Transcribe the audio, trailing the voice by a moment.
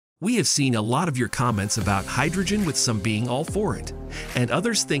We have seen a lot of your comments about hydrogen, with some being all for it, and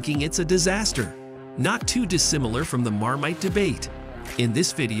others thinking it's a disaster. Not too dissimilar from the Marmite debate. In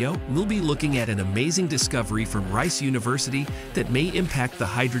this video, we'll be looking at an amazing discovery from Rice University that may impact the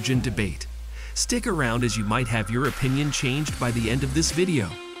hydrogen debate. Stick around, as you might have your opinion changed by the end of this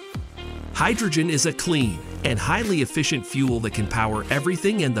video. Hydrogen is a clean and highly efficient fuel that can power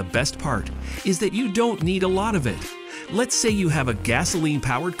everything, and the best part is that you don't need a lot of it. Let's say you have a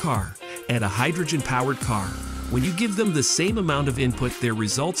gasoline-powered car and a hydrogen-powered car. When you give them the same amount of input, their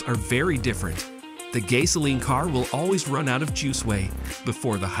results are very different. The gasoline car will always run out of juice way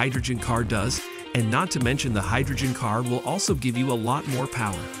before the hydrogen car does, and not to mention the hydrogen car will also give you a lot more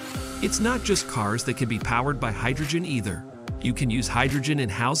power. It's not just cars that can be powered by hydrogen either. You can use hydrogen in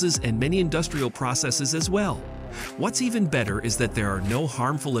houses and many industrial processes as well. What's even better is that there are no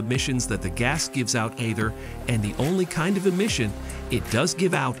harmful emissions that the gas gives out either, and the only kind of emission it does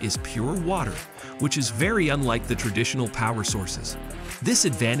give out is pure water, which is very unlike the traditional power sources. This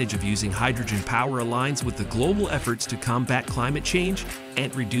advantage of using hydrogen power aligns with the global efforts to combat climate change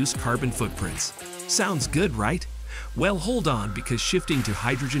and reduce carbon footprints. Sounds good, right? Well, hold on, because shifting to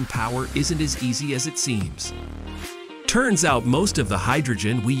hydrogen power isn't as easy as it seems. Turns out most of the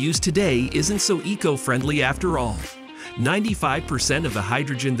hydrogen we use today isn't so eco-friendly after all. 95% of the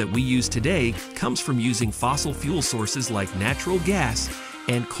hydrogen that we use today comes from using fossil fuel sources like natural gas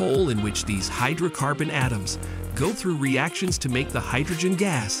and coal, in which these hydrocarbon atoms go through reactions to make the hydrogen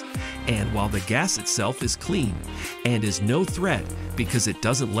gas. And while the gas itself is clean and is no threat because it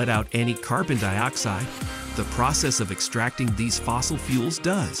doesn't let out any carbon dioxide, the process of extracting these fossil fuels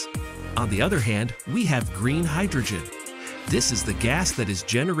does. On the other hand, we have green hydrogen. This is the gas that is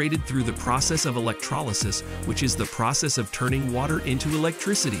generated through the process of electrolysis, which is the process of turning water into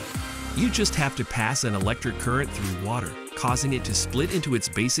electricity. You just have to pass an electric current through water, causing it to split into its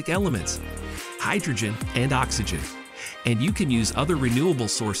basic elements, hydrogen and oxygen. And you can use other renewable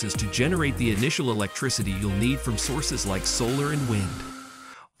sources to generate the initial electricity you'll need from sources like solar and wind.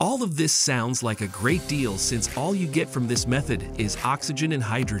 All of this sounds like a great deal, since all you get from this method is oxygen and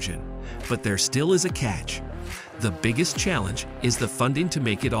hydrogen. But there still is a catch. The biggest challenge is the funding to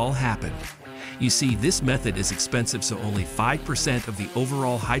make it all happen. You see, this method is expensive, so only 5% of the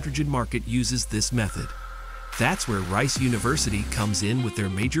overall hydrogen market uses this method. That's where Rice University comes in with their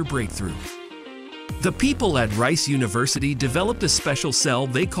major breakthrough. The people at Rice University developed a special cell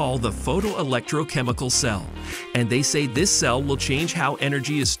they call the photoelectrochemical cell, and they say this cell will change how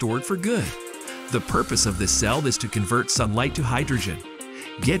energy is stored for good. The purpose of this cell is to convert sunlight to hydrogen.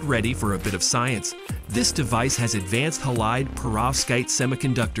 Get ready for a bit of science. This device has advanced halide perovskite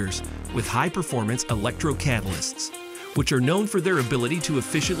semiconductors with high-performance electrocatalysts, which are known for their ability to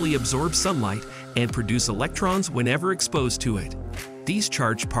efficiently absorb sunlight and produce electrons whenever exposed to it. These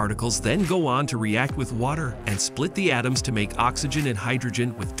charged particles then go on to react with water and split the atoms to make oxygen and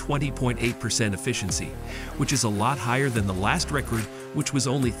hydrogen with 20.8% efficiency, which is a lot higher than the last record, which was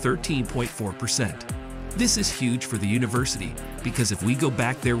only 13.4%. This is huge for the university, because if we go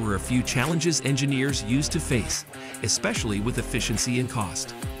back, there were a few challenges engineers used to face, especially with efficiency and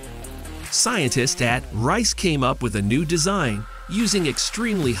cost. Scientists at Rice came up with a new design using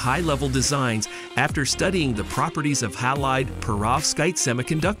extremely high-level designs after studying the properties of halide perovskite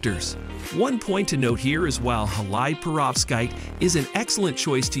semiconductors. One point to note here is, while halide perovskite is an excellent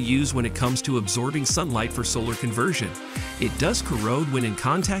choice to use when it comes to absorbing sunlight for solar conversion, it does corrode when in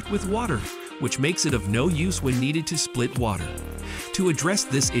contact with water, which makes it of no use when needed to split water. To address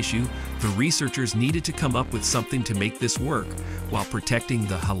this issue, the researchers needed to come up with something to make this work while protecting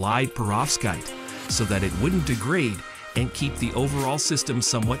the halide perovskite so that it wouldn't degrade and keep the overall system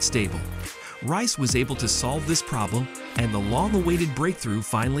somewhat stable. Rice was able to solve this problem, and the long-awaited breakthrough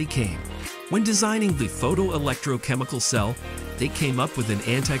finally came. When designing the photoelectrochemical cell, they came up with an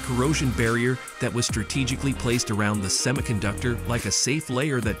anti-corrosion barrier that was strategically placed around the semiconductor, like a safe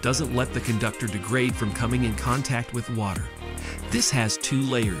layer that doesn't let the conductor degrade from coming in contact with water. This has two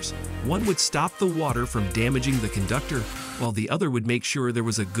layers. One would stop the water from damaging the conductor, while the other would make sure there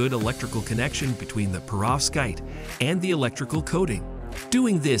was a good electrical connection between the perovskite and the electrical coating.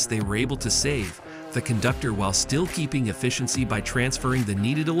 Doing this, they were able to save the conductor while still keeping efficiency by transferring the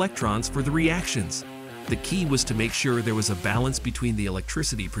needed electrons for the reactions. The key was to make sure there was a balance between the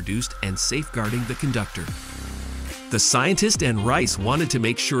electricity produced and safeguarding the conductor. The scientist and Rice wanted to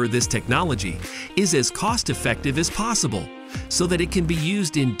make sure this technology is as cost-effective as possible, so that it can be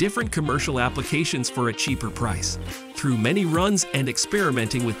used in different commercial applications for a cheaper price. Through many runs and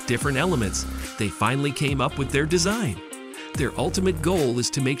experimenting with different elements, they finally came up with their design. Their ultimate goal is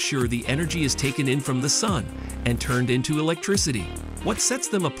to make sure the energy is taken in from the sun and turned into electricity. What sets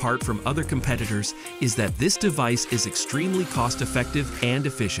them apart from other competitors is that this device is extremely cost-effective and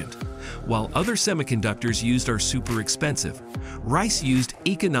efficient. While other semiconductors used are super expensive, Rice used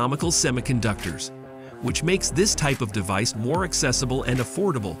economical semiconductors, which makes this type of device more accessible and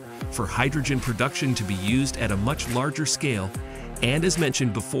affordable for hydrogen production to be used at a much larger scale. And as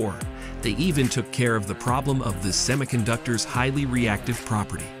mentioned before, they even took care of the problem of this semiconductor's highly reactive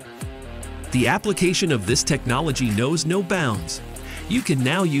property. The application of this technology knows no bounds. You can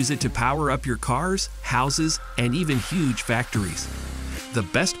now use it to power up your cars, houses, and even huge factories. The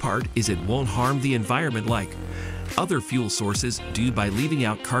best part is it won't harm the environment like other fuel sources do by leaving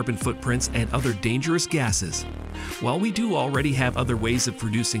out carbon footprints and other dangerous gases. While we do already have other ways of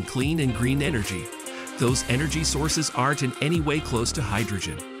producing clean and green energy, those energy sources aren't in any way close to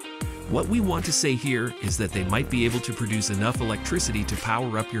hydrogen. What we want to say here is that they might be able to produce enough electricity to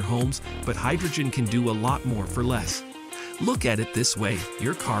power up your homes, but hydrogen can do a lot more for less. Look at it this way,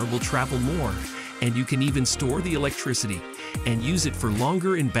 your car will travel more, and you can even store the electricity and use it for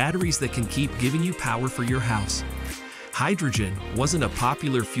longer in batteries that can keep giving you power for your house. Hydrogen wasn't a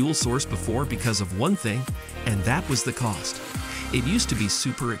popular fuel source before because of one thing, and that was the cost. It used to be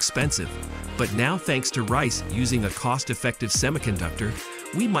super expensive, but now thanks to Rice using a cost-effective semiconductor,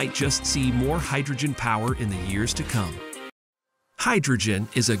 we might just see more hydrogen power in the years to come. Hydrogen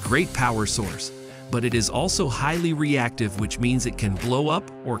is a great power source, but it is also highly reactive, which means it can blow up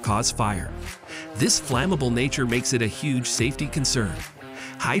or cause fire. This flammable nature makes it a huge safety concern.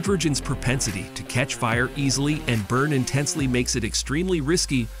 Hydrogen's propensity to catch fire easily and burn intensely makes it extremely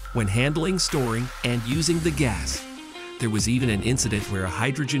risky when handling, storing, and using the gas. There was even an incident where a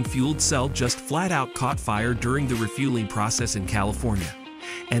hydrogen-fueled cell just flat out caught fire during the refueling process in California.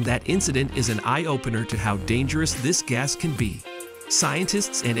 And that incident is an eye-opener to how dangerous this gas can be.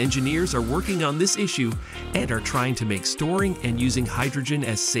 Scientists and engineers are working on this issue and are trying to make storing and using hydrogen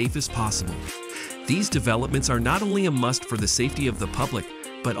as safe as possible. These developments are not only a must for the safety of the public,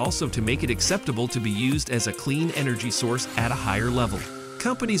 but also to make it acceptable to be used as a clean energy source at a higher level.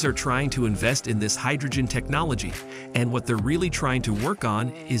 Companies are trying to invest in this hydrogen technology, and what they're really trying to work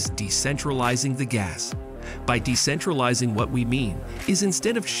on is decentralizing the gas. By decentralizing, what we mean is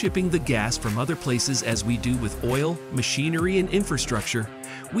instead of shipping the gas from other places as we do with oil, machinery, and infrastructure,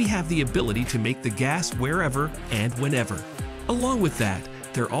 we have the ability to make the gas wherever and whenever. Along with that,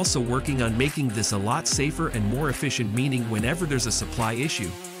 they're also working on making this a lot safer and more efficient, meaning whenever there's a supply issue.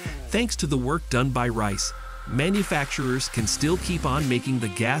 Thanks to the work done by Rice, manufacturers can still keep on making the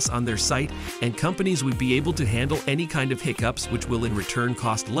gas on their site, and companies would be able to handle any kind of hiccups, which will in return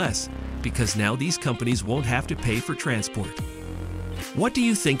cost less, because now these companies won't have to pay for transport. What do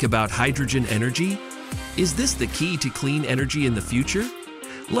you think about hydrogen energy? Is this the key to clean energy in the future?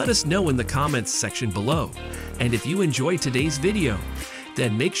 Let us know in the comments section below. And if you enjoyed today's video,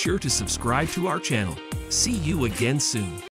 then make sure to subscribe to our channel. See you again soon.